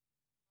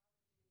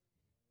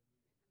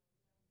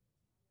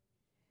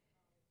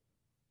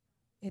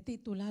He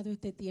titulado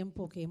este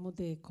tiempo que hemos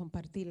de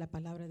compartir la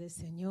palabra del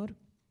Señor,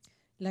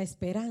 La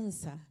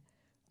esperanza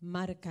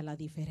marca la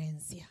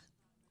diferencia.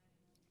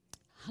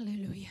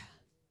 Aleluya,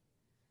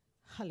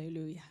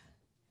 aleluya.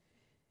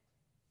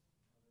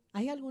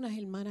 Hay algunas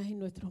hermanas en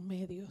nuestros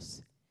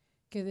medios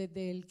que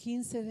desde el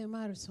 15 de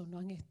marzo no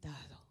han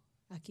estado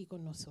aquí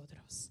con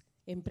nosotros,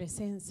 en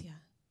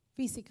presencia,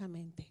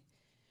 físicamente.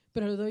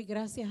 Pero le doy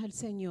gracias al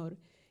Señor,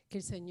 que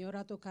el Señor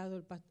ha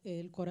tocado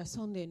el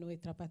corazón de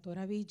nuestra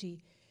pastora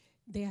Vigi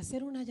de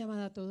hacer una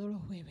llamada todos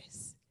los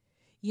jueves.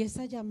 Y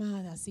esa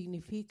llamada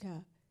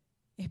significa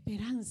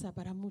esperanza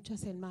para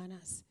muchas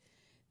hermanas,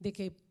 de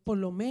que por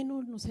lo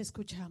menos nos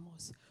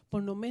escuchamos,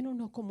 por lo menos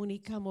nos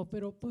comunicamos,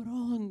 pero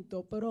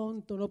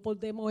pronto no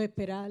podemos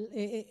esperar,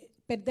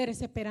 perder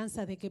esa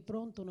esperanza de que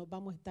pronto nos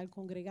vamos a estar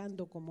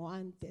congregando como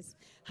antes.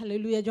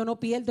 Aleluya, yo no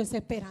pierdo esa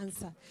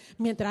esperanza.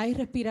 Mientras hay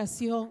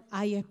respiración,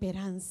 hay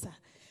esperanza.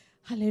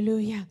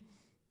 Aleluya.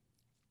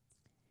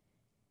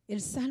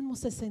 El Salmo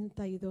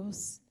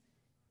 62,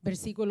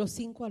 versículos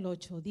 5 al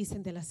 8,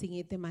 dicen de la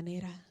siguiente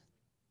manera: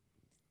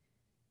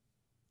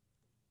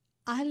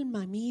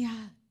 alma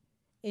mía,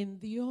 en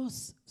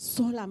Dios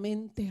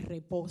solamente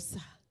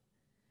reposa,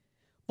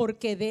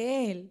 porque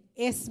de Él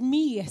es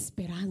mi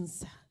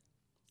esperanza.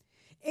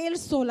 Él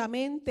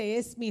solamente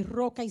es mi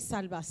roca y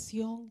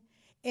salvación,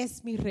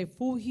 es mi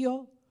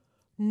refugio,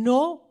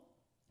 no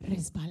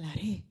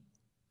resbalaré.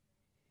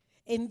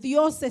 En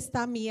Dios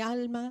está mi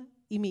alma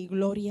y mi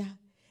gloria.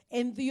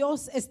 En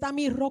Dios está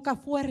mi roca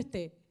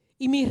fuerte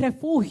y mi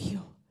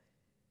refugio.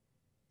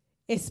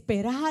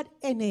 Esperad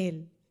en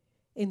Él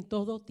en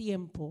todo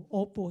tiempo,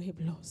 oh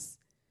pueblos.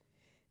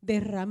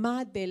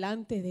 Derramad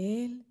delante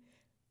de Él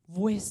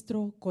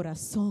vuestro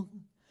corazón.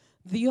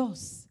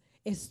 Dios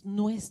es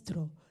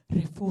nuestro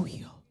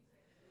refugio.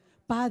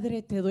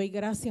 Padre, te doy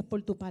gracias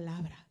por tu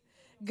palabra.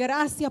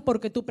 Gracias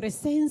porque tu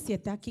presencia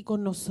está aquí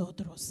con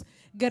nosotros.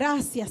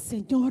 Gracias,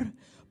 Señor,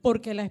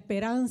 porque la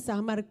esperanza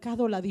ha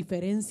marcado la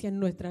diferencia en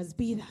nuestras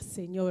vidas,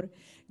 Señor.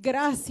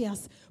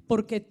 Gracias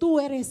porque tú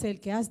eres el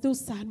que has de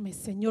usarme,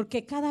 Señor.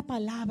 Que cada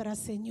palabra,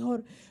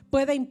 Señor,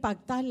 pueda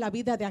impactar la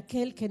vida de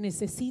aquel que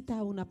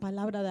necesita una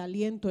palabra de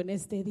aliento en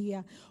este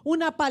día.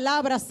 Una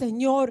palabra,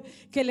 Señor,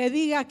 que le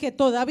diga que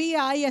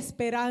todavía hay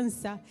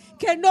esperanza,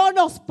 que no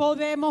nos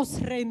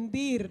podemos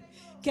rendir,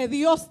 que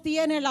Dios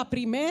tiene la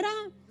primera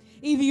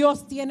y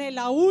Dios tiene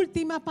la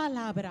última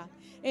palabra.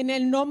 En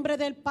el nombre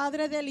del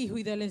Padre, del Hijo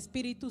y del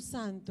Espíritu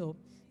Santo.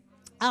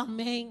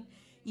 Amén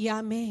y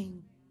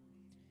amén.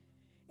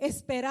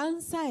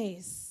 Esperanza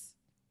es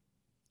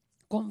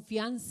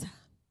confianza.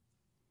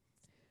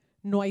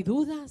 No hay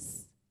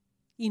dudas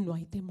y no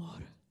hay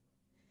temor.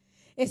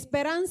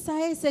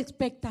 Esperanza es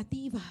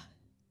expectativa.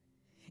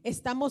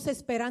 Estamos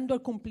esperando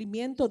el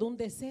cumplimiento de un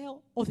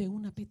deseo o de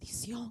una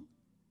petición.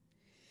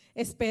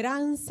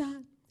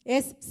 Esperanza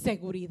es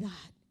seguridad.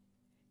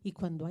 Y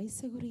cuando hay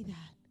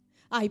seguridad,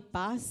 hay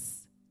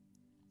paz,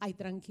 hay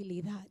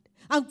tranquilidad.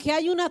 Aunque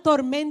hay una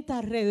tormenta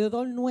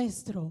alrededor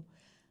nuestro,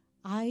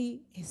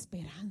 hay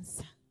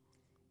esperanza.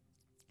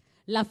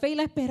 La fe y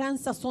la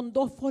esperanza son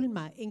dos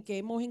formas en que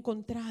hemos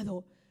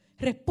encontrado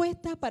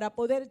respuesta para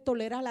poder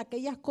tolerar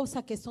aquellas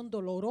cosas que son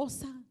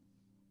dolorosas,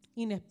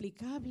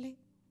 inexplicables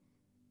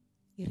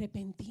y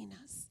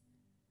repentinas.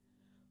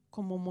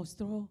 Como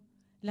mostró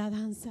la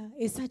danza,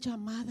 esa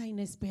llamada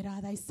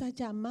inesperada, esa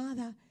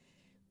llamada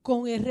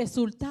con el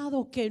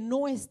resultado que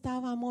no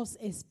estábamos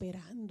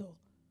esperando.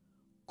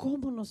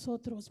 ¿Cómo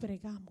nosotros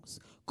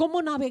bregamos?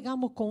 ¿Cómo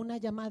navegamos con una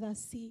llamada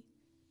así?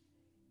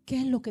 ¿Qué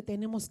es lo que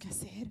tenemos que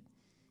hacer?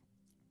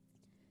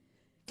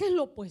 ¿Qué es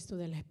lo opuesto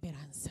de la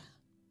esperanza?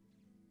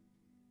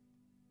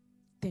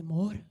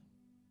 Temor,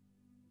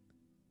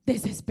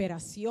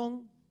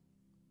 desesperación,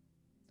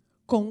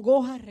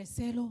 congoja,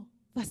 recelo,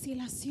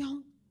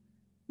 vacilación.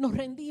 Nos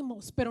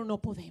rendimos, pero no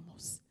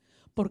podemos.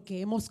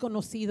 Porque hemos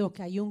conocido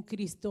que hay un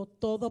Cristo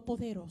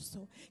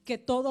todopoderoso, que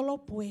todo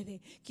lo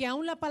puede, que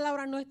aún la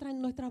palabra nuestra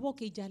en nuestra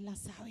boca y ya Él la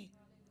sabe.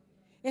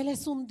 Él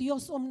es un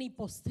Dios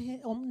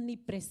omnipresente,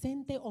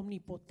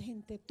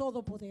 omnipotente,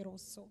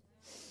 todopoderoso.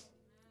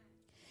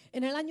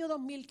 En el año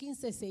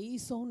 2015 se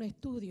hizo un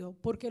estudio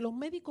porque los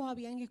médicos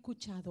habían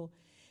escuchado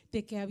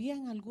de que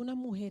habían algunas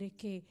mujeres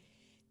que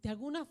de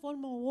alguna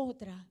forma u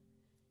otra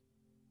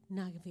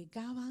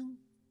navegaban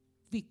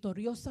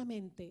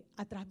victoriosamente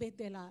a través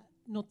de la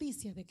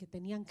noticias de que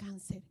tenían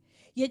cáncer.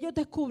 Y ellos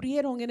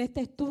descubrieron en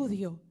este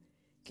estudio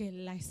que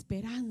la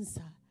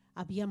esperanza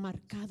había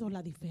marcado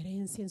la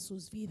diferencia en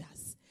sus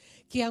vidas.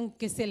 Que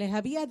aunque se les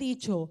había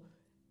dicho,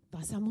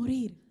 vas a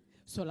morir,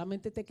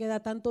 solamente te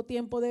queda tanto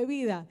tiempo de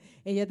vida,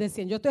 ellas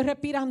decían, yo estoy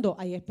respirando,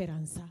 hay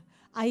esperanza,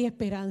 hay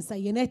esperanza.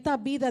 Y en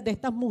estas vidas de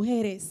estas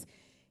mujeres,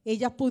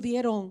 ellas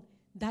pudieron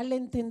darle a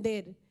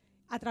entender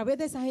a través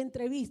de esas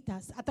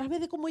entrevistas, a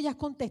través de cómo ellas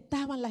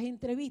contestaban las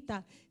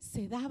entrevistas,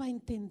 se daba a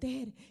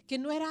entender que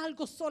no era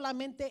algo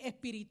solamente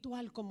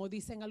espiritual, como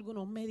dicen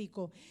algunos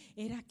médicos,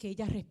 era que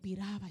ella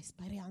respiraba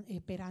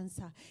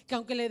esperanza, que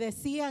aunque le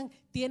decían,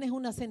 tienes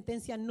una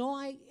sentencia, no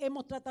hay,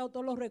 hemos tratado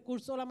todos los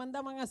recursos, la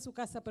mandaban a su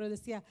casa, pero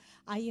decía,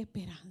 hay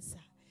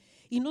esperanza.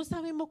 Y no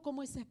sabemos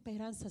cómo esa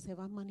esperanza se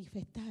va a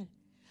manifestar.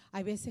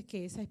 Hay veces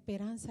que esa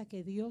esperanza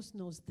que Dios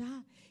nos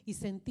da y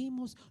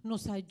sentimos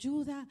nos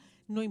ayuda,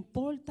 no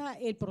importa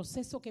el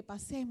proceso que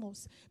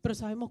pasemos, pero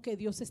sabemos que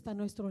Dios está a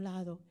nuestro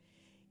lado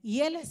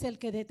y Él es el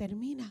que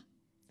determina.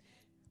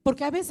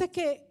 Porque a veces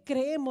que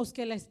creemos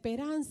que la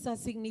esperanza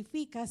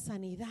significa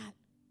sanidad,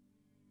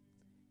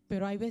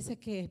 pero hay veces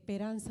que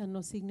esperanza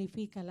no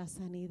significa la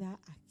sanidad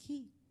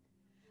aquí.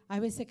 Hay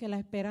veces que la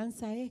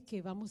esperanza es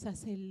que vamos a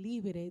ser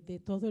libres de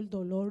todo el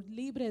dolor,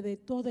 libres de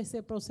todo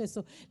ese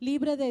proceso,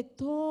 libres de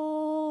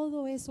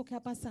todo eso que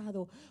ha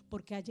pasado,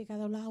 porque ha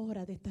llegado la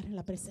hora de estar en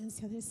la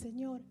presencia del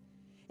Señor.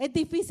 Es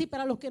difícil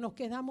para los que nos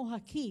quedamos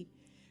aquí,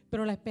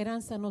 pero la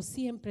esperanza no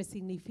siempre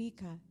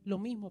significa lo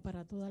mismo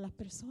para todas las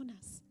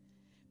personas.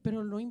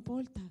 Pero no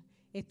importa,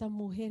 estas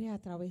mujeres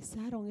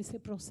atravesaron ese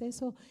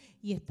proceso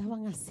y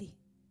estaban así,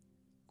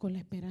 con la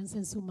esperanza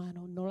en su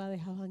mano, no la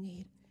dejaban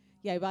ir.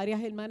 Y hay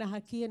varias hermanas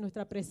aquí en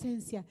nuestra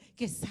presencia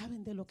que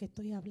saben de lo que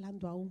estoy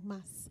hablando aún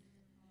más.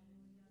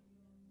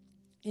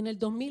 En el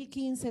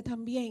 2015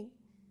 también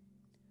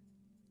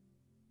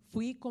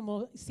fui,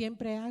 como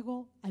siempre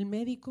hago, al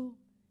médico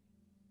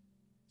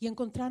y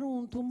encontraron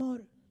un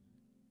tumor.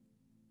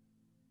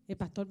 El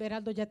pastor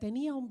Beraldo ya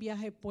tenía un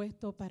viaje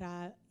puesto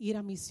para ir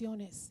a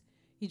misiones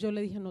y yo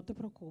le dije, no te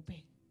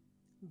preocupes,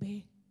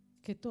 ve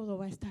que todo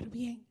va a estar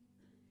bien.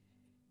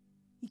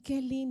 Y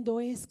qué lindo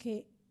es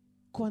que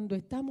cuando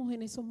estamos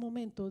en esos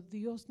momentos,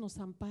 Dios nos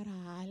ampara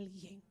a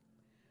alguien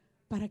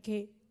para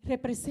que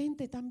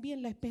represente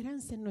también la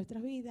esperanza en nuestra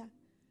vida.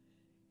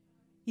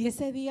 Y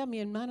ese día mi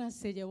hermana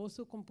se llevó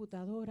su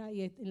computadora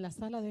y en la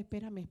sala de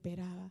espera me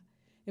esperaba.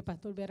 El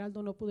pastor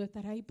Beraldo no pudo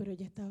estar ahí, pero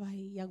ella estaba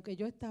ahí. Y aunque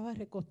yo estaba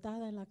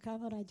recostada en la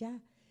cámara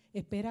ya,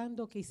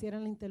 esperando que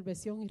hicieran la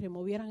intervención y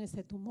removieran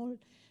ese tumor,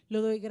 le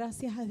doy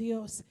gracias a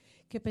Dios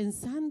que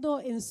pensando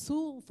en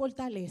su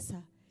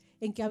fortaleza,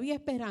 en que había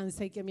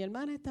esperanza y que mi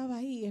hermana estaba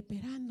ahí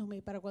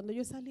esperándome para cuando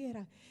yo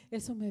saliera,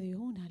 eso me dio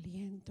un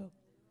aliento.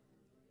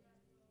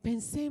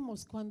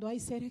 Pensemos cuando hay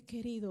seres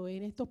queridos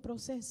en estos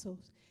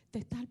procesos de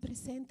estar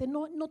presente.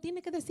 No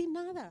tiene que decir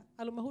nada.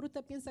 A lo mejor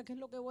usted piensa que es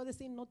lo que voy a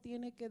decir, no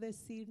tiene que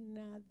decir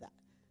nada.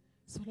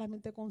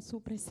 Solamente con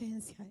su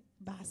presencia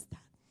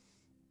basta.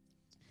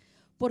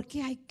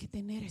 Porque hay que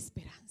tener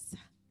esperanza.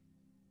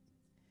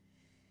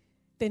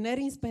 Tener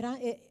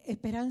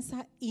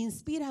esperanza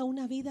inspira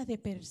una vida de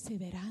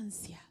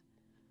perseverancia.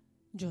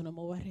 Yo no me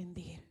voy a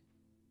rendir.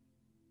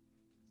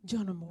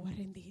 Yo no me voy a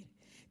rendir.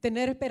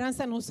 Tener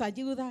esperanza nos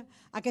ayuda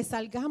a que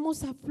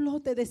salgamos a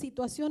flote de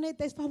situaciones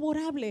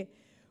desfavorables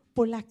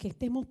por las que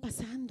estemos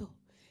pasando.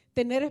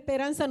 Tener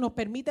esperanza nos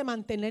permite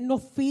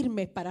mantenernos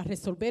firmes para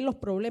resolver los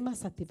problemas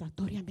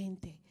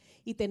satisfactoriamente.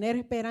 Y tener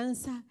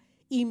esperanza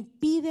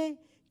impide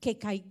que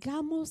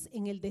caigamos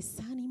en el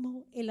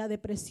desánimo, en la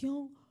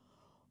depresión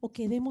o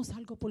que demos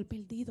algo por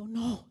perdido.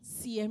 No,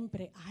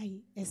 siempre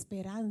hay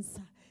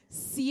esperanza.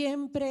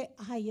 Siempre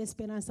hay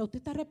esperanza. ¿Usted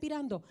está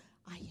respirando?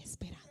 Hay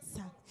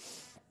esperanza.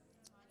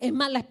 Es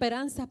más, la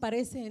esperanza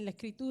aparece en la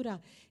escritura,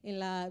 en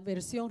la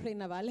versión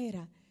Reina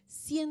Valera,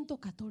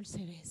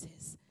 114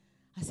 veces.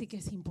 Así que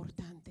es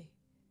importante.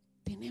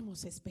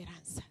 Tenemos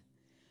esperanza.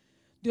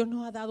 Dios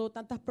nos ha dado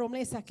tantas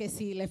promesas que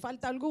si le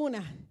falta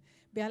alguna,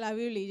 ve a la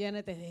Biblia y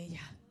llénate de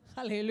ella.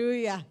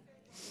 Aleluya.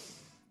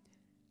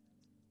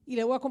 Y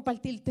le voy a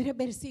compartir 3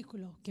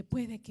 versículos que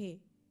puede que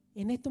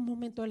en estos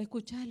momentos al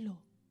escucharlo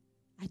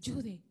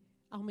ayude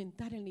a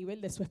aumentar el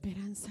nivel de su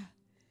esperanza.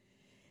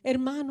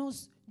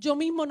 Hermanos, yo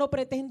mismo no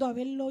pretendo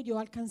haberlo yo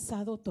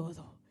alcanzado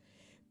todo,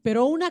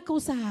 pero una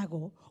cosa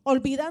hago,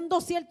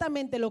 olvidando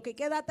ciertamente lo que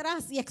queda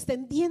atrás y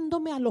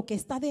extendiéndome a lo que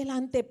está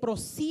delante,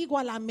 prosigo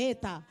a la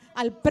meta,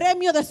 al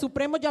premio de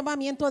supremo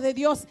llamamiento de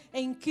Dios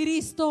en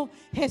Cristo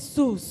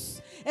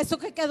Jesús. Eso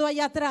que quedó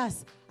allá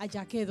atrás,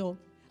 allá quedó.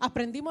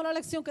 Aprendimos la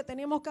lección que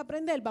teníamos que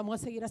aprender, vamos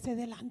a seguir hacia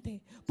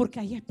adelante, porque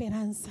hay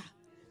esperanza.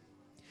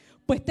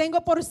 Pues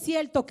tengo por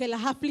cierto que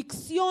las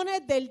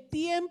aflicciones del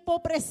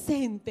tiempo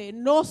presente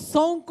no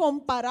son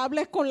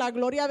comparables con la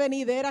gloria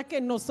venidera que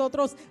en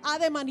nosotros ha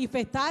de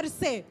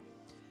manifestarse.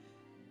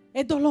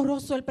 Es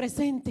doloroso el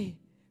presente,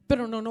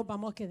 pero no nos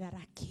vamos a quedar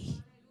aquí.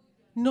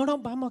 No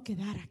nos vamos a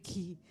quedar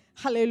aquí.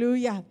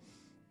 Aleluya.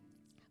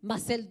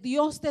 Mas el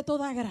Dios de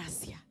toda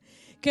gracia,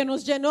 que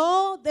nos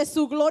llenó de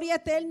su gloria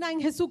eterna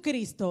en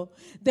Jesucristo,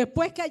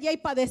 después que hayáis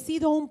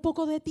padecido un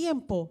poco de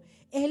tiempo,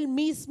 Él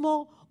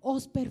mismo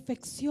os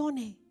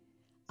perfeccione,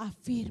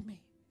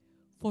 afirme,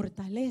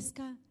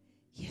 fortalezca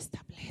y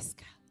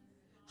establezca.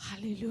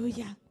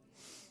 Aleluya.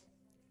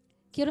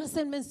 Quiero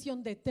hacer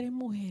mención de 3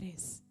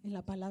 mujeres en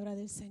la palabra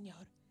del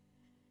Señor.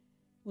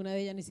 Una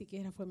de ellas ni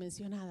siquiera fue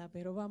mencionada,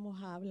 pero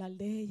vamos a hablar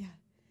de ella.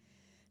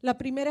 La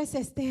primera es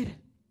Esther.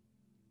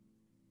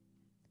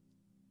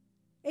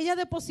 Ella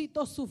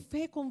depositó su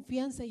fe,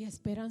 confianza y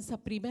esperanza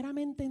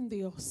primeramente en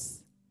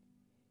Dios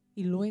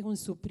y luego en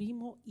su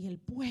primo y el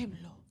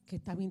pueblo que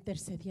estaba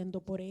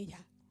intercediendo por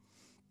ella.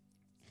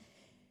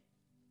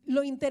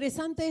 Lo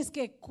interesante es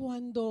que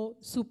cuando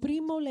su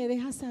primo le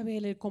deja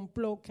saber el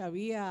complot que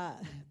había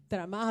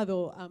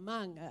tramado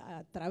Amán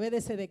a través de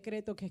ese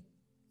decreto que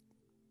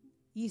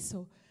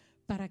hizo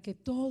para que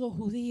todo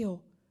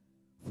judío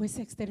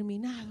fuese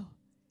exterminado,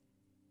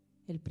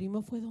 el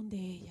primo fue donde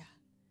ella.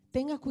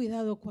 Tenga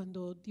cuidado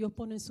cuando Dios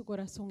pone en su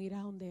corazón ir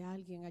a donde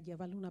alguien a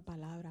llevarle una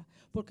palabra,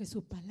 porque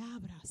sus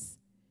palabras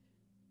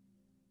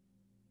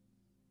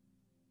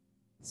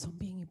son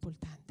bien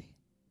importantes.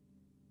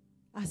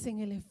 Hacen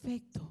el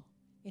efecto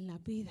en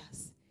las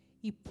vidas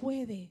y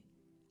puede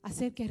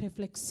hacer que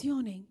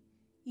reflexionen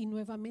y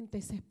nuevamente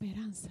esa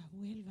esperanza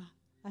vuelva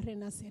a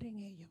renacer en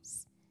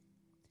ellos.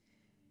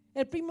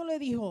 El primo le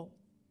dijo,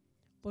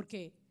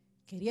 porque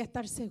quería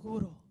estar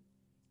seguro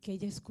que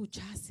ella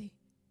escuchase,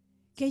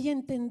 que ella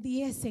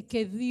entendiese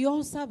que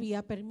Dios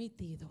había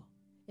permitido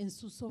en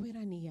su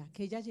soberanía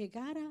que ella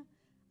llegara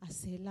a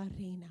ser la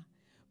reina.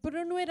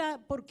 Pero no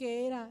era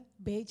porque era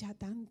bella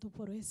tanto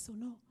por eso,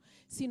 no,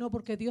 sino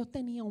porque Dios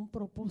tenía un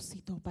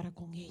propósito para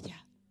con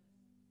ella.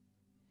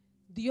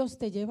 Dios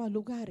te lleva a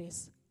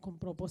lugares con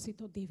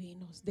propósitos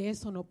divinos, de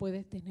eso no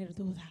puedes tener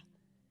duda.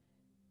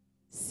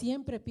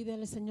 Siempre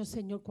pídele al Señor,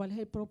 Señor, ¿cuál es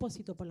el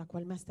propósito por el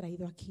cual me has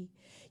traído aquí?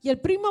 Y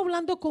el primo,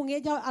 hablando con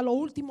ella, a lo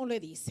último le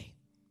dice,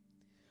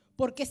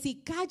 porque si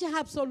callas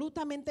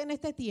absolutamente en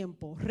este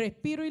tiempo,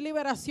 respiro y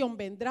liberación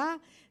vendrá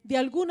de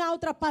alguna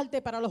otra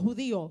parte para los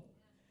judíos,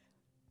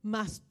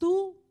 mas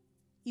tú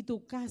y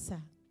tu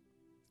casa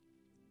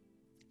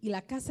y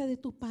la casa de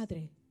tu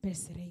padre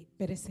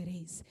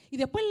pereceréis. Y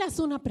después le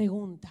hace una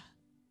pregunta.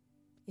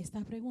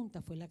 Esta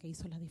pregunta fue la que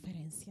hizo la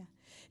diferencia.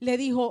 Le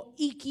dijo,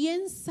 ¿y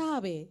quién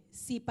sabe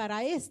si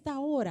para esta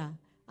hora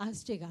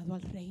has llegado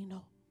al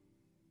reino?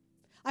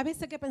 A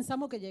veces que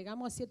pensamos que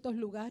llegamos a ciertos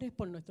lugares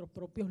por nuestros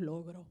propios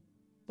logros,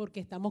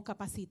 porque estamos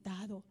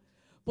capacitados,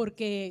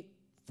 porque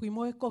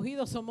fuimos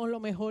escogidos, somos lo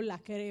mejor, la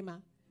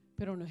crema,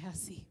 pero no es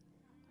así,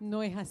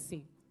 no es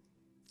así.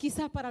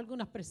 Quizás para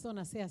algunas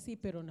personas sea así,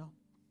 pero no.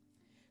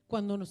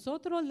 Cuando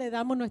nosotros le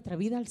damos nuestra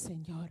vida al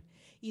Señor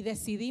y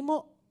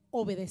decidimos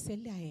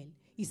obedecerle a Él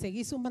y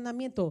seguir sus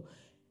mandamientos,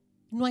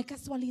 no hay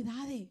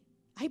casualidades,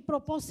 hay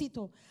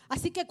propósito.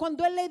 Así que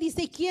cuando Él le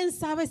dice, ¿quién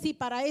sabe si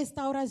para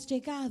esta hora has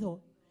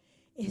llegado?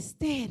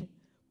 Esther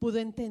pudo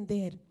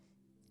entender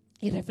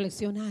y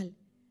reflexionar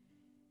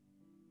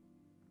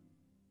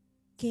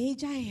que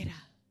ella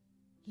era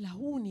la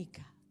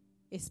única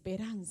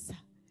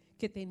esperanza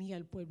que tenía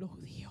el pueblo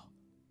judío.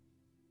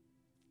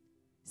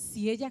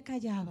 Si ella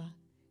callaba,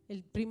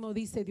 el primo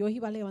dice, Dios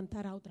iba a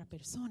levantar a otra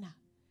persona.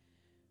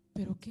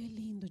 Pero qué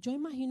lindo. Yo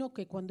imagino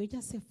que cuando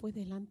ella se fue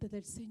delante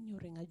del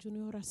Señor en ayuno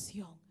y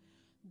oración,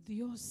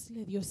 Dios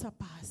le dio esa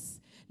paz,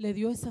 le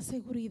dio esa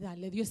seguridad,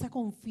 le dio esa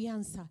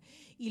confianza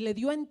y le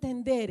dio a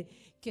entender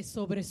que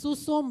sobre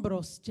sus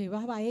hombros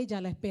llevaba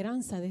ella la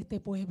esperanza de este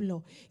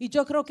pueblo. Y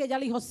yo creo que ella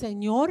le dijo,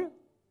 Señor,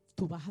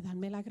 tú vas a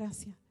darme la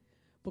gracia.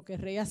 Porque el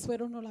rey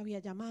Asuero no la había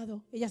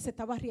llamado. Ella se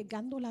estaba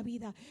arriesgando la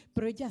vida,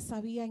 pero ella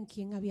sabía en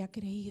quién había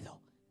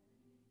creído.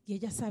 Y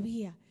ella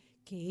sabía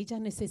que ella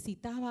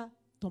necesitaba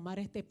tomar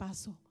este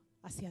paso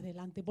hacia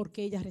adelante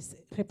porque ella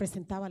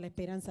representaba la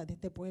esperanza de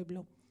este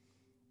pueblo.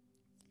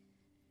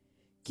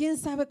 ¿Quién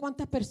sabe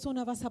cuántas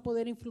personas vas a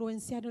poder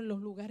influenciar en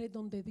los lugares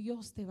donde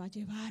Dios te va a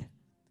llevar?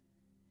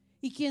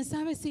 Y quién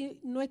sabe si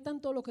no es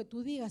tanto lo que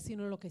tú digas,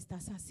 sino lo que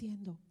estás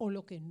haciendo o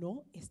lo que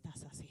no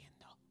estás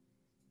haciendo.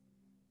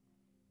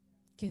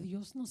 Que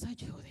Dios nos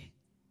ayude.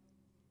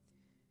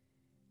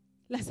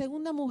 La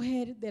segunda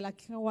mujer de la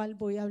cual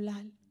voy a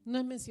hablar no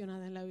es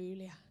mencionada en la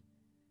Biblia.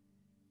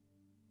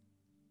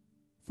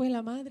 Fue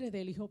la madre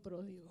del hijo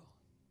pródigo.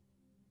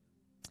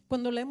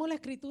 Cuando leemos la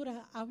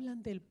escritura,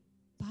 hablan del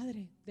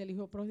padre del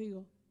hijo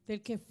pródigo,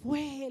 del que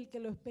fue, el que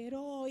lo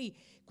esperó y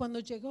cuando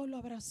llegó lo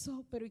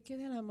abrazó. Pero ¿y qué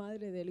de la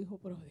madre del hijo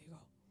pródigo?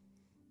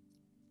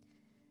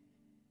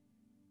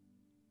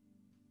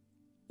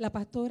 La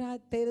pastora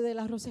Tere de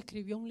la Rosa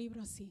escribió un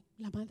libro así,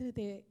 La madre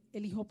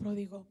del hijo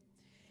pródigo.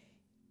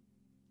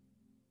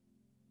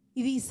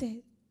 Y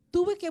dice,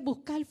 tuve que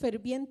buscar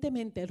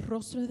fervientemente el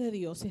rostro de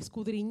Dios,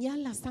 escudriñar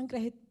las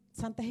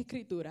santas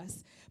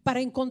escrituras para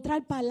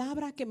encontrar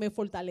palabras que me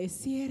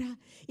fortaleciera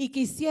y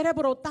que hiciera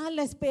brotar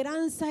la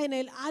esperanza en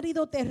el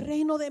árido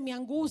terreno de mi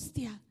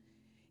angustia.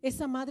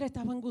 Esa madre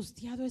estaba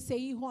angustiada, ese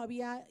hijo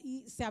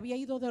se había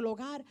ido del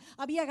hogar,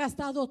 había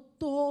gastado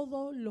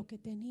todo lo que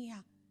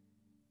tenía.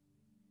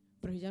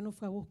 Pero ella no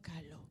fue a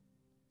buscarlo.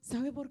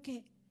 ¿Sabe por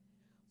qué?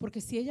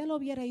 Porque si ella lo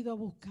hubiera ido a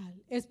buscar,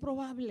 es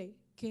probable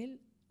que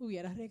él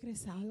hubiera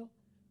regresado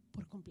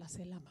por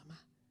complacer a la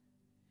mamá.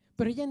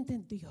 Pero ella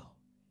entendió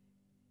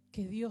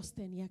que Dios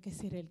tenía que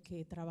ser el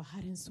que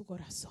trabajara en su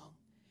corazón.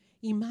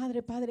 Y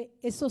madre, padre,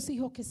 esos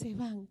hijos que se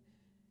van,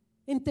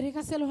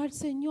 entrégaselos al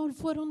Señor,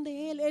 fueron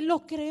de Él. Él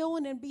los creó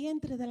en el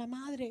vientre de la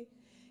madre.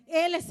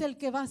 Él es el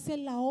que va a hacer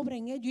la obra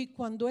en ellos. Y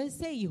cuando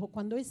ese hijo,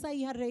 cuando esa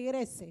hija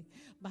regrese,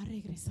 va a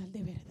regresar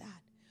de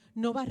verdad.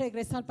 No va a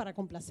regresar para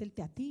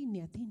complacerte a ti,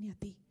 ni a ti, ni a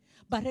ti.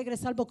 Va a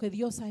regresar porque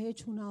Dios ha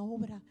hecho una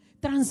obra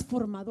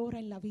transformadora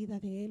en la vida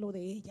de él o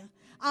de ella.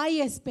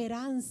 Hay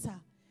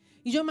esperanza.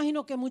 Y yo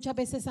imagino que muchas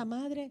veces esa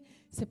madre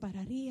se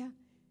pararía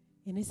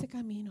en ese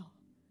camino.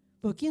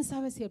 Porque quién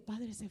sabe si el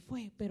padre se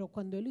fue. Pero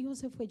cuando el hijo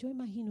se fue, yo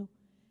imagino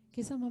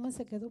que esa mamá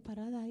se quedó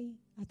parada ahí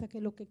hasta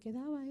que lo que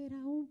quedaba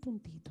era un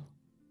puntito.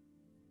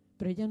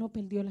 Pero ella no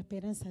perdió la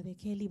esperanza de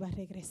que él iba a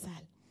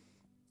regresar.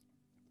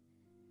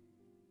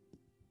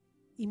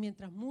 Y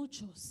mientras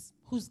muchos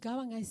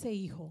juzgaban a ese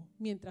hijo,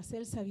 mientras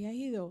él se había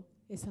ido,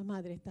 esa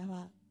madre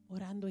estaba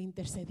orando e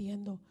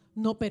intercediendo,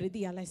 no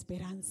perdía la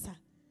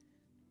esperanza.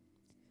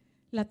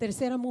 La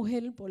tercera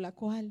mujer por la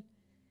cual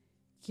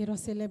quiero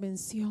hacerle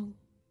mención,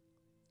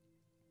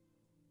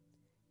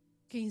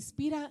 que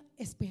inspira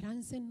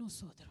esperanza en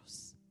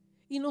nosotros.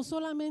 Y no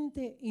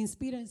solamente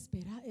inspira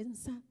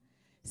esperanza,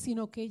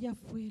 sino que ella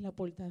fue la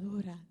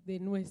portadora de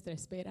nuestra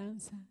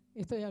esperanza.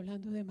 Estoy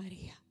hablando de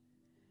María,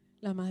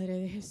 la madre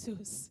de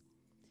Jesús.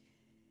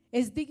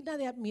 Es digna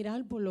de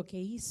admirar por lo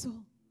que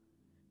hizo,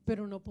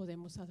 pero no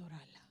podemos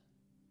adorarla.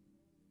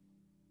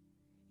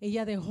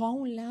 Ella dejó a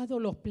un lado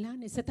los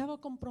planes, estaba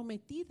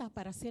comprometida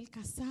para ser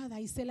casada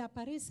y se le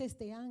aparece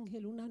este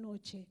ángel una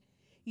noche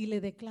y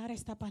le declara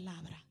esta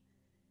palabra.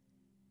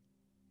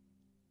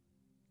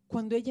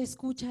 Cuando ella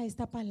escucha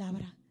esta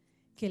palabra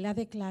que le ha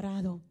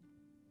declarado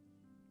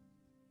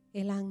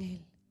el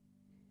ángel,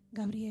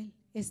 Gabriel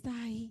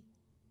está ahí.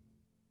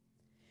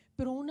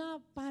 Pero una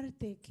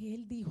parte que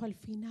él dijo al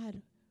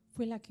final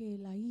fue la que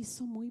la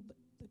hizo muy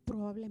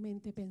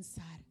probablemente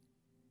pensar.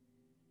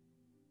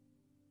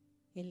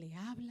 Él le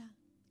habla,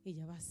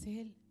 ella va a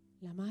ser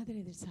la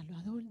madre del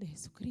Salvador, de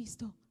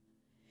Jesucristo.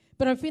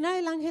 Pero al final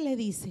el ángel le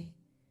dice,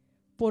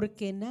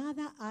 porque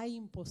nada hay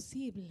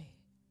imposible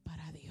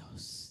para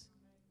Dios.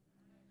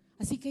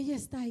 Así que ella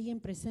está ahí en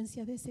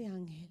presencia de ese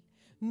ángel.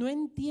 No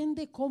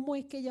entiende cómo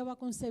es que ella va a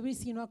concebir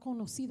si no ha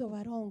conocido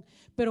varón.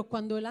 Pero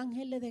cuando el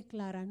ángel le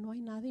declara, no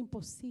hay nada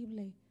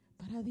imposible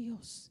para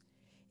Dios.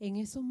 En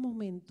esos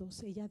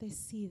momentos ella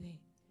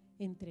decide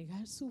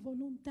entregar su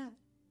voluntad,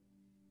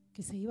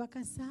 que se iba a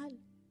casar,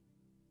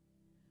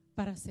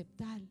 para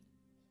aceptar,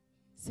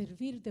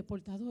 servir de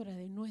portadora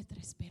de nuestra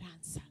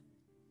esperanza.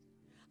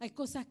 Hay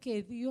cosas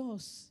que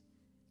Dios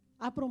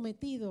ha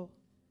prometido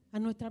a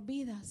nuestras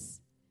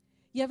vidas.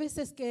 Y a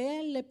veces que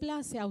Él le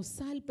place a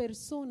usar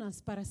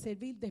personas para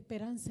servir de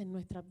esperanza en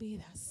nuestras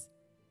vidas.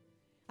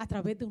 A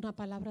través de una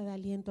palabra de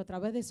aliento, a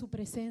través de su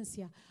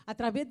presencia, a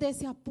través de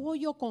ese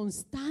apoyo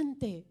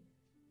constante.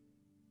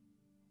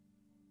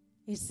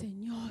 El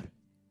Señor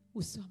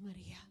usó a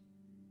María.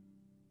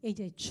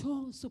 Ella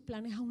echó sus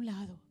planes a un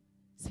lado,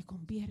 se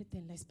convierte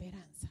en la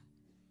esperanza.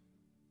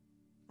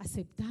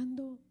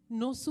 Aceptando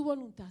no su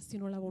voluntad,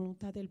 sino la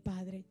voluntad del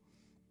Padre.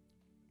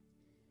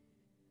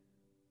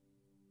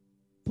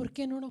 ¿Por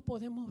qué no nos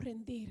podemos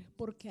rendir?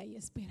 Porque hay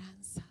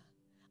esperanza.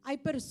 Hay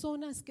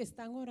personas que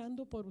están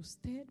orando por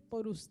usted,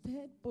 por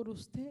usted, por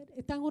usted.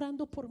 Están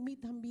orando por mí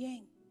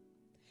también.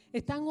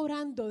 Están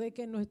orando de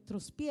que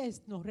nuestros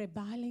pies nos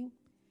resbalen.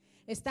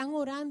 Están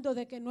orando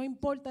de que no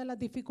importa las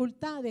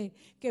dificultades,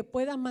 que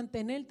puedas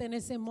mantenerte en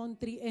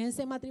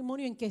ese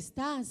matrimonio en que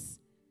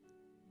estás.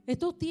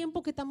 Estos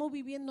tiempos que estamos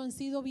viviendo han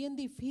sido bien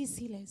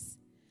difíciles.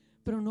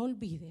 Pero no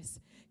olvides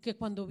que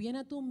cuando viene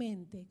a tu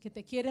mente que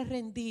te quieres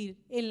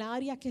rendir en la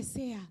área que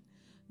sea,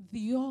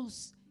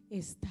 Dios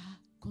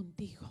está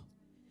contigo.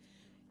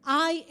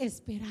 Hay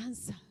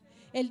esperanza.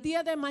 El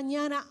día de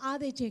mañana ha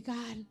de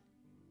llegar.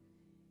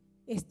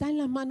 Está en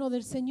las manos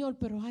del Señor,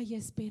 pero hay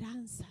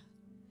esperanza.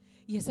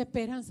 Y esa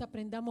esperanza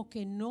aprendamos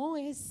que no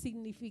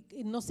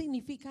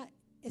significa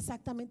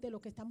exactamente lo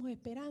que estamos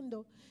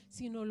esperando,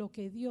 sino lo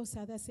que Dios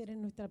ha de hacer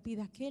en nuestra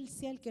vida. Que Él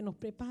sea el que nos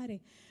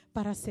prepare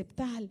para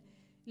aceptar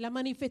la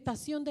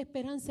manifestación de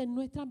esperanza en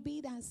nuestras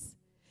vidas,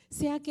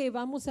 sea que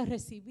vamos a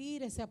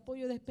recibir ese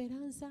apoyo de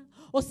esperanza,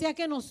 o sea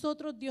que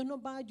nosotros, Dios nos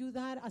va a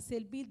ayudar a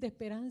servir de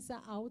esperanza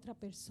a otra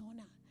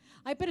persona.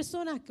 Hay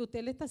personas que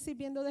usted le está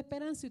sirviendo de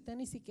esperanza y usted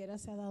ni siquiera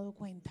se ha dado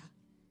cuenta.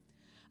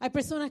 Hay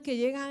personas que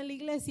llegan a la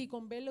iglesia y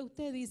con verle a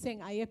usted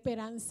dicen, hay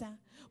esperanza,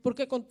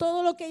 porque con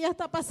todo lo que ella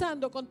está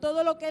pasando, con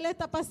todo lo que él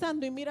está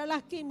pasando, y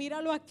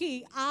míralo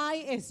aquí,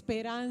 hay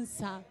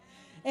esperanza.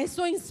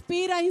 Eso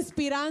inspira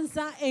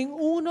esperanza en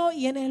uno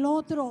y en el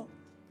otro.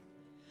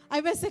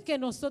 Hay veces que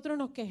nosotros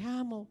nos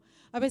quejamos,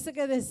 a veces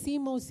que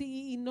decimos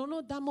y no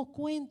nos damos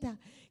cuenta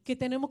que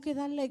tenemos que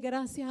darle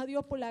gracias a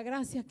Dios por la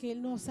gracia que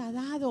Él nos ha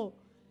dado.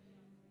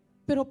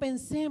 Pero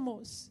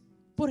pensemos,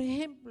 por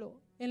ejemplo,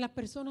 en las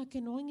personas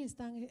que no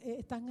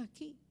están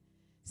aquí,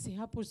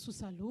 sea por su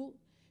salud,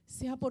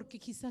 sea porque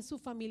quizás sus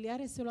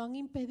familiares se lo han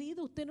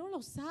impedido. Usted no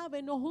lo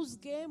sabe, no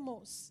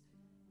juzguemos.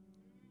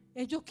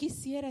 Ellos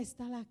quisieran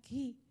estar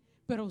aquí,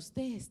 pero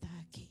usted está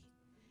aquí.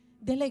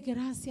 Dele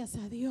gracias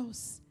a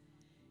Dios,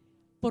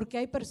 porque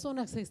hay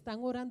personas que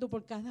están orando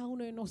por cada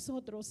uno de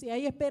nosotros y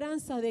hay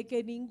esperanza de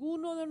que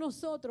ninguno de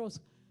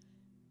nosotros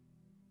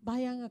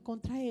vayan a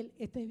contraer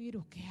este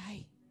virus que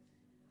hay.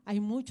 Hay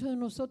muchos de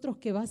nosotros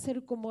que va a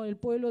ser como el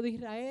pueblo de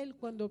Israel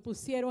cuando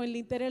pusieron el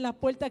linterno en la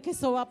puerta, que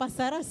eso va a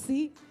pasar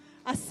así,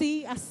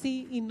 así,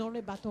 así, y no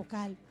les va a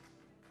tocar.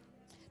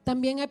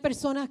 También hay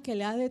personas que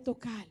les ha de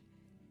tocar,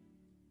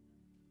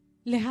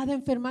 les ha de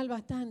enfermar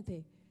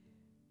bastante,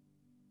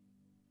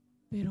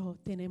 pero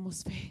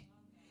tenemos fe.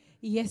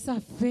 Y esa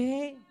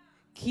fe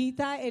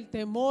quita el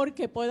temor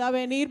que pueda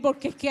venir,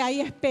 porque es que hay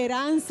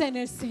esperanza en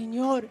el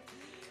Señor.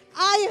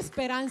 Hay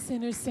esperanza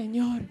en el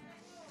Señor.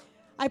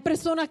 Hay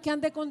personas que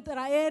han de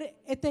contraer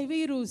este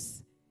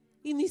virus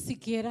y ni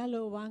siquiera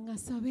lo van a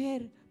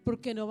saber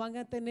porque no van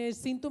a tener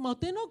síntomas.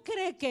 ¿Usted no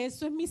cree que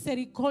eso es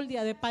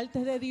misericordia de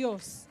parte de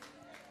Dios?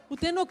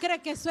 ¿Usted no cree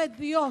que eso es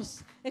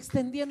Dios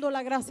extendiendo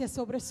la gracia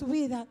sobre su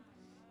vida?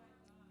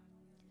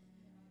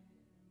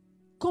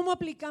 ¿Cómo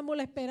aplicamos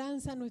la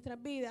esperanza en nuestras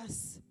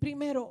vidas?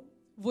 Primero,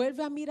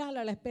 vuelve a mirar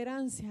a la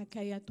esperanza que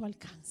hay a tu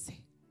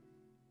alcance.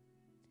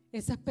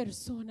 Esas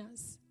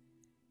personas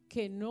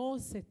que no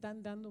se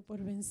están dando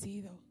por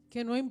vencidos,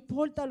 que no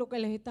importa lo que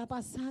les está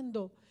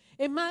pasando.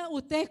 Es más,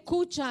 usted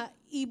escucha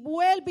y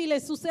vuelve y le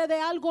sucede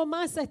algo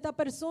más a esta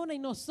persona y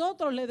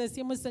nosotros le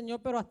decimos al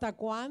Señor, pero ¿hasta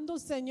cuándo,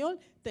 Señor?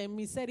 Ten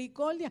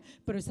misericordia.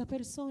 Pero esa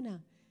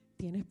persona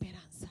tiene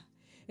esperanza.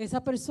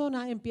 Esa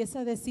persona empieza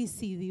a decir,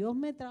 si Dios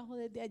me trajo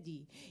desde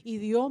allí y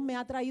Dios me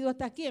ha traído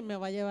hasta aquí, Él me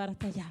va a llevar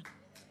hasta allá.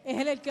 Es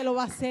Él el que lo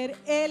va a hacer,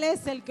 Él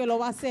es el que lo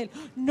va a hacer.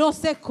 No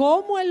sé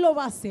cómo Él lo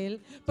va a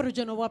hacer, pero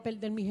yo no voy a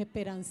perder mis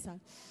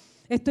esperanzas.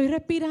 Estoy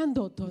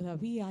respirando,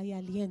 todavía hay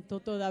aliento,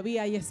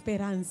 todavía hay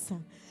esperanza.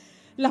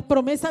 Las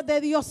promesas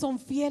de Dios son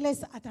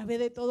fieles a través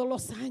de todos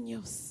los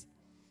años.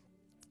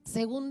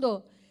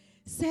 Segundo,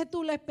 sé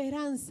tú la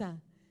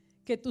esperanza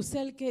que tu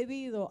ser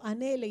querido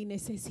anhela y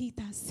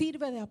necesita.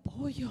 Sirve de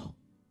apoyo.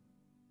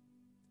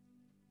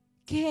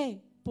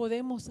 ¿Qué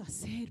podemos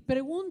hacer?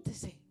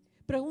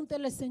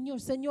 Pregúntele al Señor,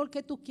 Señor,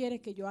 ¿qué tú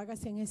quieres que yo haga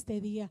en este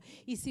día?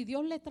 Y si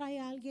Dios le trae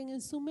a alguien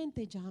en su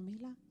mente,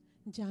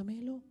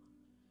 llámelo,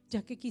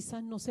 ya que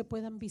quizás no se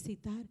puedan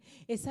visitar.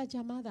 Esa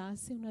llamada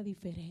hace una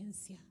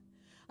diferencia.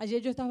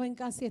 Ayer yo estaba en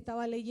casa y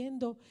estaba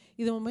leyendo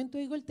y de momento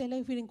oigo el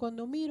teléfono y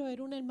cuando miro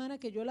era una hermana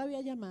que yo la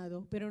había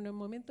llamado, pero en el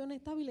momento no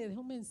estaba y le dejé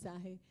un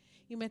mensaje.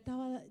 Y me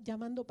estaba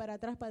llamando para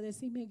atrás para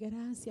decirme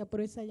gracias por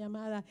esa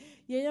llamada.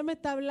 Y ella me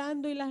está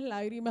hablando y las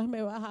lágrimas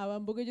me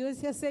bajaban porque yo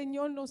decía,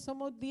 Señor, no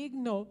somos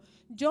dignos.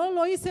 Yo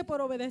lo hice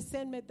por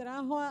obedecer, me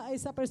trajo a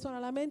esa persona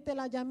a la mente,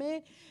 la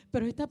llamé,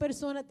 pero esta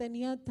persona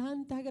tenía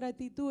tanta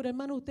gratitud.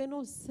 Hermano, usted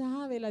no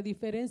sabe la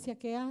diferencia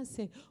que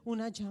hace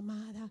una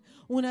llamada,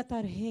 una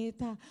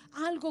tarjeta,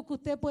 algo que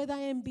usted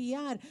pueda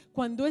enviar.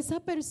 Cuando esa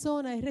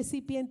persona es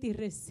recipiente y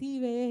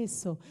recibe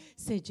eso,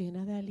 se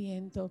llena de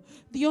aliento.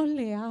 Dios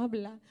le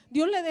habla.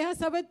 Dios le deja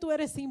saber, tú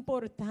eres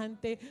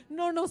importante,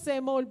 no nos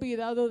hemos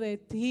olvidado de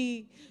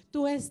ti,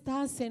 tú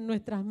estás en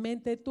nuestras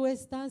mentes, tú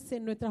estás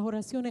en nuestras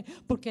oraciones,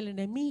 porque el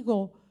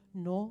enemigo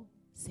no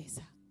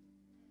cesa.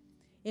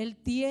 Él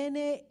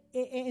tiene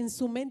en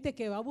su mente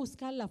que va a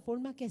buscar la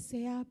forma que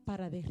sea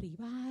para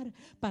derribar,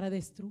 para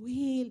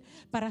destruir,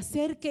 para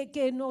hacer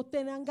que no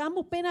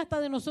tengamos pena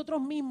hasta de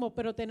nosotros mismos,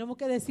 pero tenemos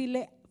que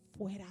decirle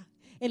fuera.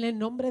 En el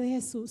nombre de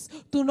Jesús,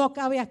 tú no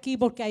cabes aquí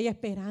porque hay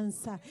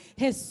esperanza.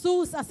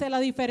 Jesús hace la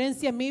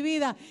diferencia en mi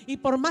vida y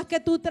por más que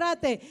tú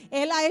trates,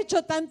 Él ha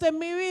hecho tanto en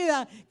mi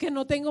vida que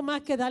no tengo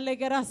más que darle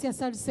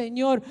gracias al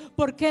Señor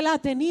porque Él ha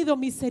tenido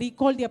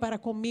misericordia para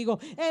conmigo.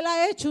 Él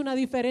ha hecho una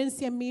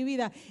diferencia en mi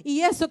vida y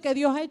eso que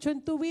Dios ha hecho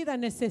en tu vida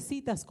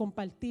necesitas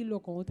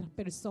compartirlo con otras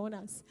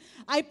personas.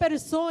 Hay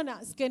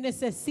personas que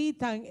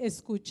necesitan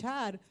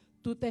escuchar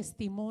tu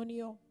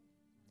testimonio.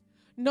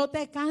 No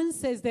te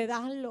canses de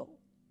darlo.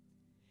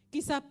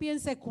 Quizás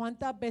piense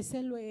cuántas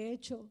veces lo he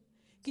hecho.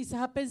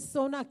 Quizás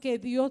personas que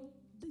Dios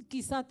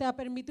quizás te ha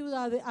permitido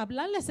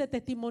hablarle ese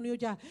testimonio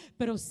ya.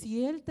 Pero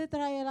si Él te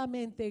trae a la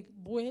mente,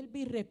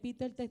 vuelve y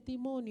repite el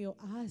testimonio,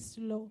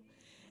 hazlo.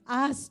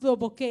 Hazlo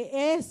porque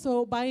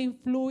eso va a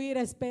influir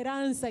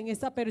esperanza en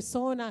esa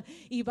persona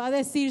y va a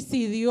decir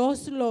si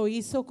Dios lo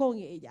hizo con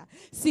ella,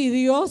 si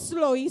Dios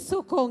lo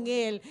hizo con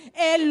él,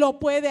 Él lo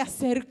puede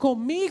hacer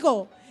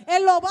conmigo.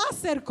 Él lo va a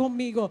hacer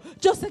conmigo.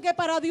 Yo sé que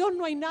para Dios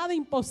no hay nada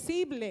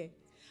imposible.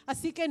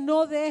 Así que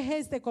no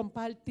dejes de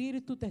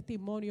compartir tu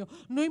testimonio.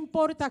 No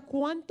importa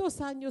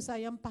cuántos años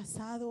hayan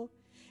pasado.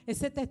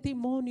 Ese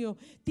testimonio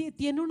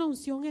tiene una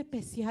unción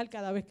especial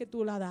cada vez que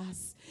tú la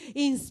das.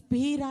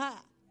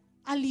 Inspira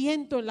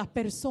aliento en las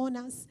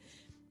personas.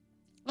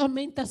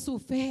 Aumenta su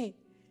fe.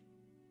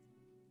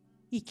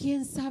 Y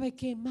quién sabe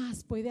qué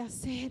más puede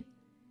hacer.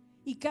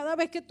 Y cada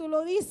vez que tú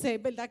lo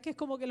dices, ¿verdad? Que es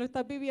como que lo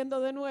estás viviendo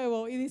de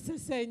nuevo. Y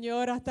dices,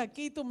 Señor, hasta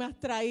aquí tú me has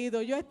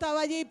traído. Yo estaba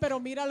allí, pero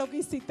mira lo que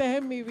hiciste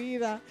en mi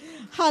vida.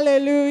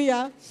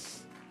 Aleluya.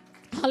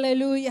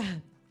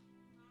 Aleluya.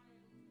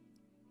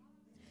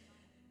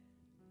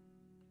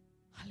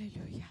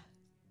 Aleluya.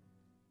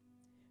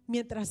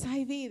 Mientras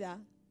hay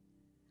vida,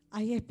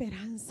 hay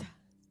esperanza.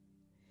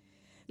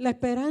 La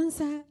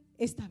esperanza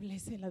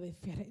establece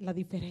la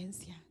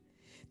diferencia.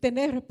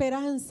 Tener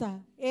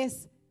esperanza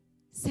es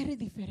ser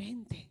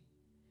diferente.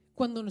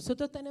 Cuando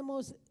nosotros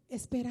tenemos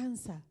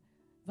esperanza,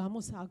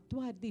 vamos a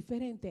actuar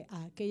diferente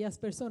a aquellas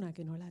personas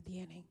que no la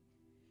tienen.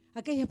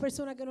 Aquellas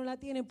personas que no la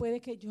tienen puede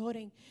que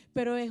lloren,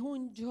 pero es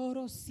un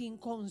lloro sin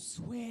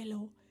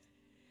consuelo.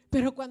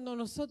 Pero cuando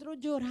nosotros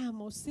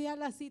lloramos, sea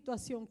la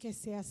situación que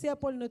sea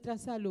por nuestra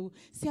salud,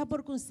 sea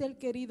porque un ser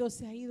querido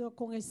se ha ido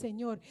con el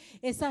Señor,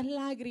 esas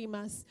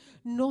lágrimas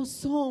no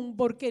son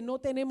porque no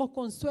tenemos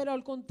consuelo,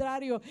 al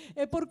contrario,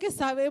 es porque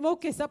sabemos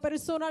que esa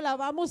persona la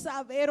vamos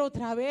a ver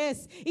otra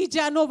vez y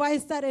ya no va a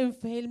estar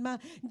enferma,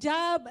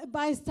 ya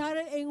va a estar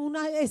en un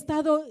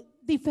estado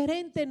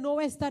diferente, no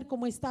va a estar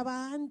como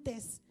estaba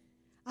antes.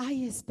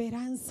 Hay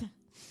esperanza.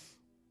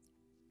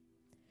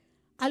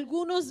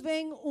 Algunos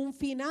ven un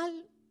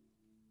final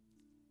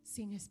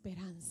sin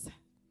esperanza,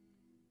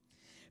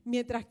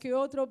 mientras que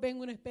otros ven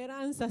una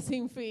esperanza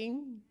sin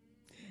fin.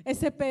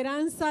 Esa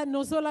esperanza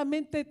no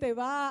solamente te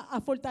va a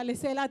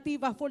fortalecer a ti,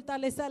 va a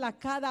fortalecer a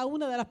cada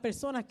una de las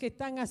personas que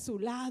están a su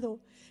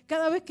lado.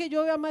 Cada vez que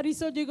yo veo a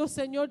Marisol, yo digo,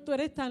 Señor, tú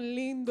eres tan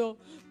lindo,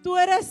 tú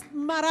eres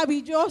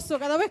maravilloso.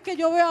 Cada vez que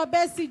yo veo a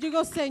Bessie, yo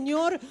digo,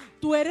 Señor,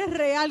 tú eres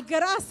real.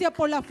 Gracias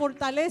por la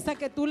fortaleza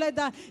que tú les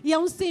das. Y a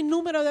un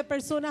sinnúmero de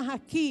personas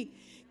aquí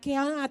que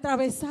han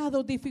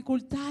atravesado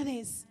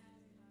dificultades.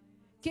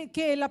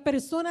 Que la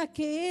persona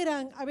que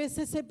eran, a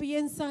veces se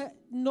piensa,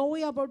 no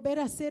voy a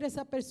volver a ser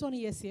esa persona.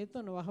 Y es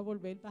cierto, no vas a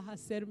volver, vas a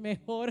ser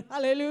mejor.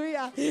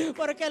 Aleluya.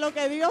 Porque lo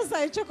que Dios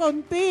ha hecho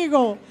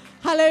contigo,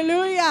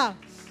 aleluya,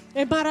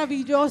 es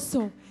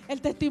maravilloso.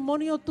 El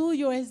testimonio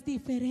tuyo es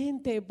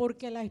diferente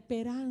porque la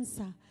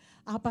esperanza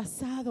ha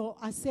pasado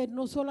a ser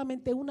no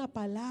solamente una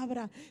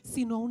palabra,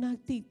 sino una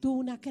actitud,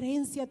 una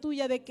creencia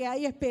tuya de que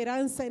hay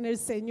esperanza en el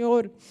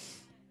Señor.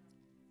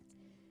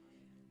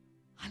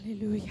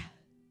 Aleluya.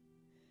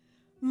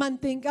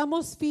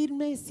 Mantengamos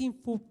firme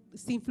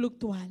sin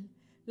fluctuar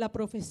la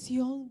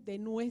profesión de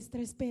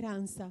nuestra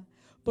esperanza,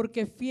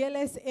 porque fiel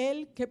es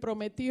Él que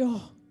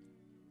prometió.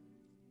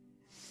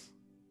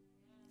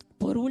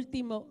 Por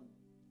último,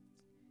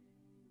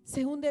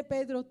 2 de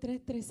Pedro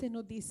 3:13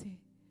 nos dice,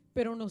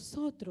 pero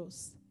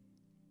nosotros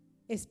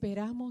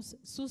esperamos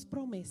sus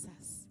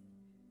promesas,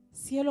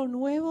 cielo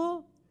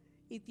nuevo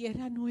y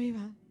tierra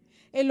nueva,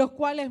 en los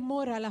cuales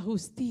mora la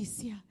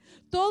justicia.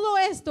 Todo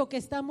esto que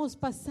estamos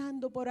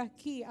pasando por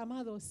aquí,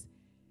 amados,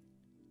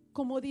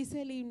 como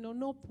dice el himno,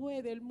 no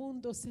puede el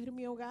mundo ser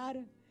mi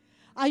hogar.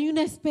 Hay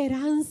una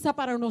esperanza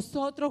para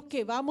nosotros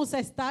que vamos a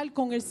estar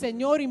con el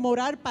Señor y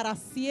morar para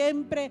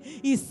siempre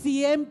y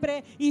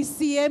siempre y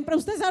siempre.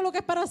 ¿Usted sabe lo que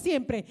es para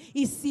siempre?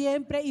 Y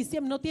siempre y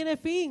siempre. No tiene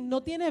fin,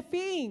 no tiene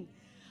fin.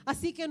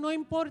 Así que no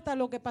importa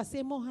lo que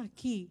pasemos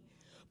aquí.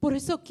 Por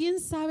eso,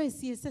 ¿quién sabe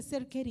si ese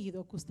ser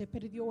querido que usted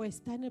perdió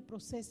está en el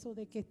proceso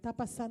de que está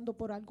pasando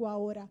por algo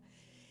ahora?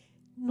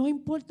 No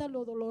importa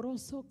lo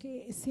doloroso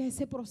que sea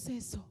ese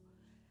proceso,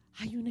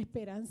 hay una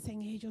esperanza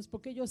en ellos,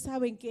 porque ellos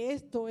saben que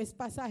esto es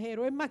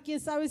pasajero. Es más,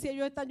 ¿quién sabe si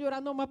ellos están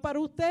llorando más para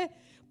usted?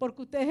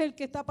 Porque usted es el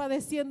que está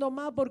padeciendo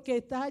más, porque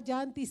está ya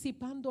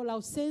anticipando la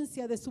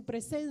ausencia de su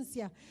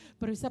presencia.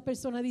 Pero esa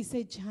persona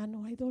dice, ya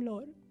no hay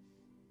dolor,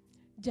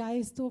 ya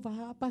esto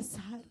va a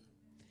pasar.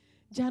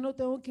 Ya no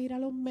tengo que ir a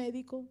los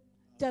médicos,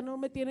 ya no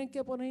me tienen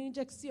que poner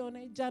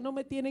inyecciones, ya no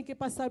me tienen que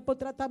pasar por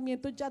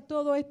tratamiento, ya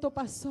todo esto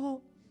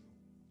pasó.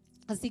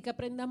 Así que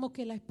aprendamos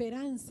que la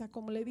esperanza,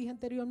 como le dije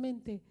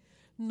anteriormente,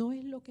 no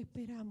es lo que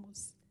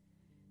esperamos.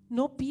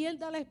 No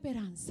pierda la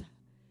esperanza,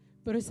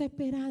 pero esa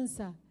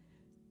esperanza,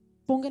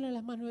 pónganla en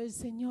las manos del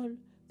Señor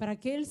para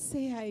que Él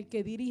sea el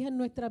que dirija en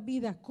nuestras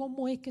vidas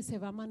cómo es que se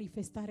va a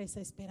manifestar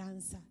esa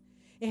esperanza.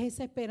 Es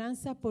esa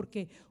esperanza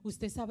porque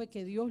usted sabe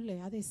que Dios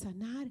le ha de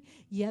sanar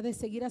y ha de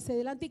seguir hacia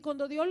adelante. Y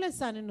cuando Dios le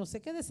sane, no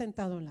se quede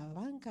sentado en la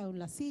banca o en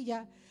la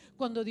silla.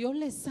 Cuando Dios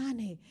le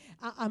sane,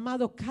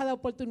 amado, cada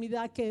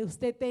oportunidad que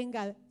usted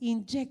tenga,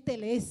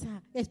 inyéctele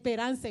esa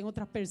esperanza en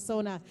otras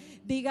personas.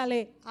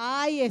 Dígale,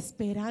 hay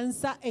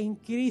esperanza en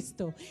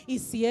Cristo. Y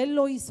si Él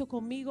lo hizo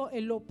conmigo,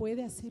 Él lo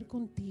puede hacer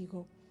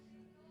contigo.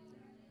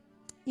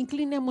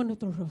 Inclinemos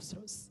nuestros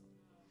rostros.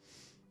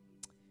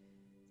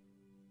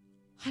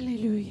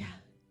 Aleluya.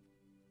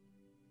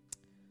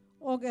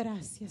 Oh,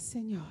 gracias,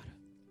 Señor.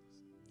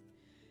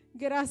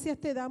 Gracias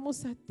te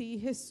damos a ti,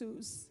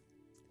 Jesús,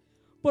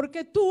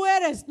 porque tú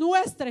eres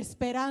nuestra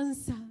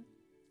esperanza.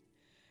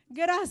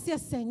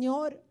 Gracias,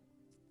 Señor,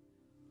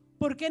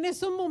 porque en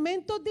esos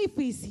momentos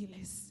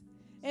difíciles,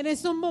 en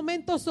esos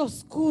momentos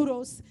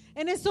oscuros,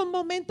 en esos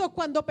momentos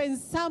cuando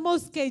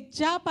pensamos que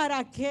ya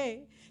para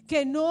qué,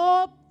 que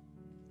no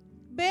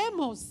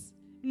vemos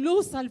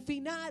luz al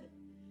final,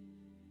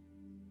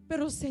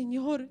 pero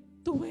Señor,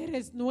 tú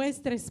eres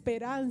nuestra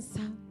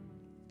esperanza.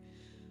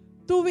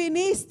 Tú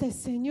viniste,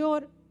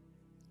 Señor,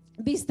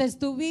 diste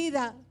tu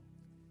vida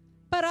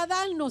para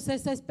darnos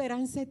esa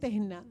esperanza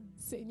eterna,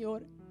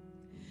 Señor.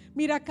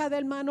 Mira cada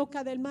hermano,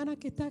 cada hermana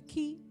que está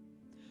aquí.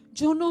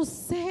 Yo no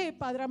sé,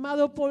 Padre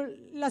amado, por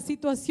la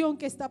situación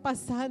que está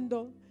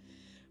pasando,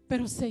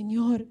 pero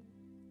Señor,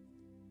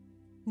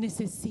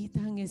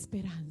 necesitan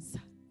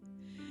esperanza.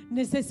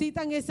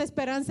 necesitan esa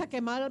esperanza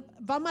que va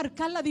a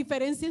marcar la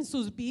diferencia en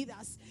sus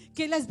vidas,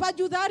 que les va a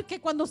ayudar,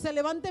 que cuando se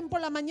levanten por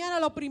la mañana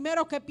lo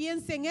primero que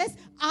piensen es: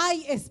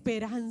 hay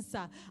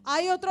esperanza,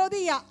 hay otro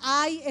día,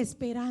 hay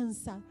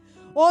esperanza.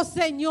 Oh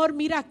Señor,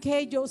 mira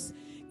aquellos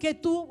que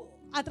tú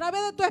a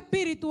través de tu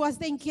espíritu has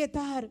de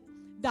inquietar.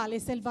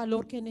 Dales el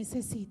valor que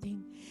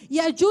necesiten y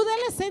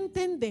ayúdales a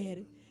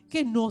entender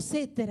que no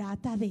se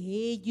trata de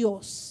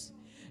ellos,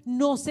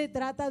 no se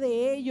trata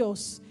de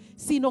ellos,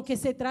 sino que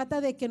se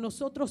trata de que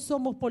nosotros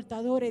somos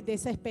portadores de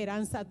esa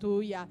esperanza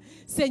tuya.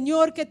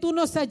 Señor, que tú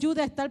nos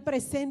ayudes a estar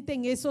presente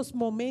en esos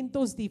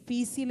momentos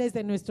difíciles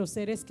de nuestros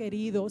seres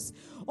queridos.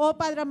 Oh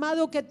Padre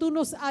amado, que tú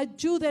nos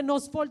ayudes,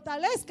 nos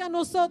fortalezca a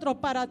nosotros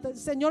para,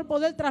 Señor,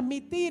 poder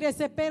transmitir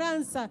esa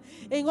esperanza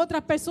en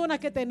otras personas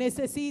que te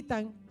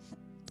necesitan.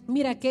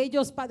 Mira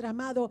aquellos, Padre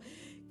amado,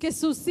 que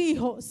sus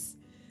hijos,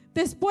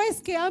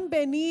 después que han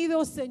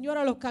venido, Señor,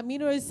 a los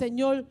caminos del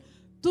Señor,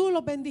 tú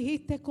los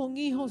bendijiste con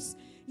hijos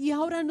y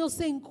ahora no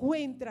se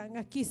encuentran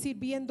aquí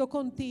sirviendo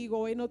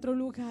contigo en otro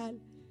lugar.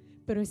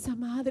 Pero esa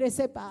madre,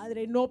 ese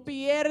padre no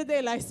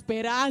pierde la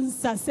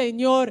esperanza,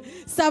 Señor.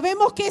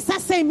 Sabemos que esa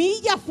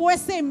semilla fue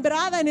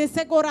sembrada en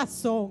ese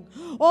corazón.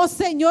 Oh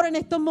Señor, en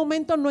estos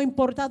momentos no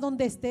importa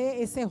dónde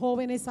esté ese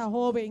joven, esa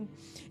joven,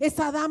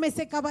 esa dama,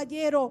 ese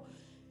caballero.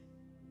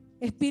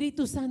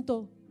 Espíritu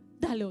Santo,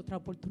 dale otra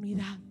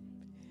oportunidad.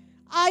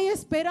 Hay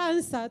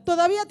esperanza,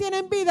 todavía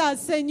tienen vida.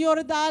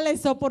 Señor, dale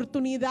esa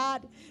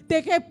oportunidad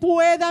de que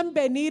puedan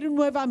venir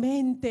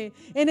nuevamente.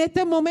 En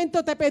este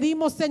momento te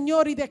pedimos,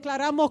 Señor, y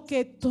declaramos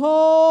que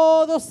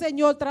todo,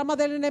 Señor, trama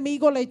del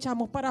enemigo le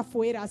echamos para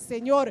afuera.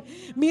 Señor,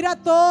 mira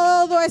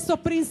todos esos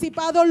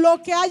principados, lo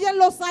que hay en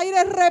los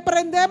aires,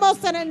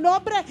 reprendemos en el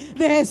nombre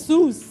de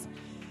Jesús.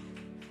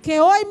 Que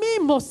hoy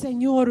mismo,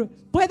 Señor,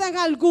 puedan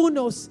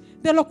algunos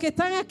de los que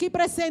están aquí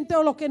presentes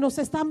o los que nos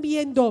están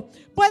viendo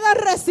puedan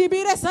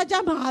recibir esa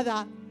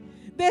llamada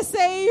de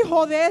ese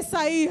hijo, de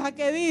esa hija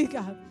que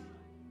diga: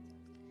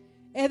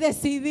 he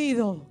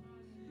decidido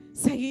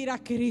seguir a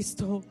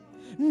Cristo,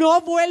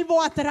 no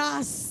vuelvo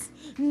atrás,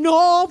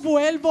 no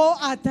vuelvo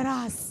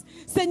atrás.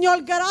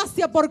 Señor,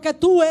 gracias porque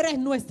tú eres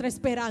nuestra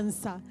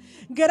esperanza.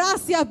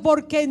 Gracias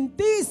porque en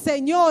ti,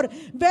 Señor,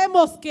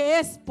 vemos que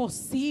es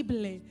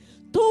posible.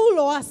 Tú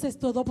lo haces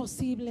todo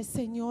posible,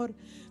 Señor.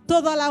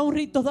 Toda la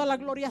honra y toda la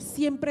gloria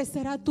siempre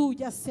será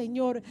tuya,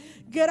 Señor.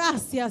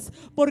 Gracias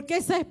porque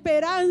esa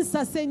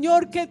esperanza,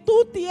 Señor, que tú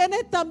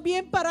tienes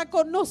también para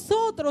con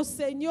nosotros,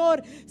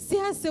 Señor, se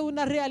hace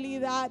una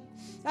realidad.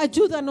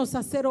 Ayúdanos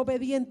a ser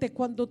obedientes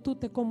cuando tú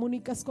te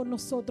comunicas con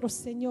nosotros,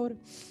 Señor.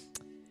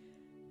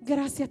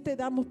 Gracias te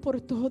damos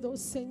por todo,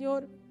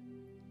 Señor.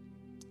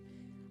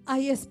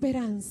 Hay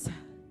esperanza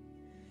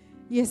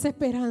y esa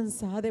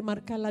esperanza ha de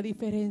marcar la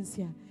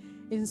diferencia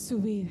en su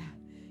vida.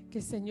 Que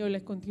el Señor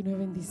les continúe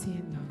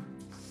bendiciendo.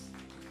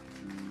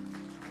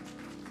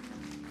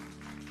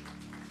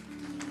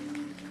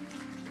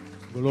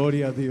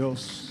 Gloria a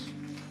Dios.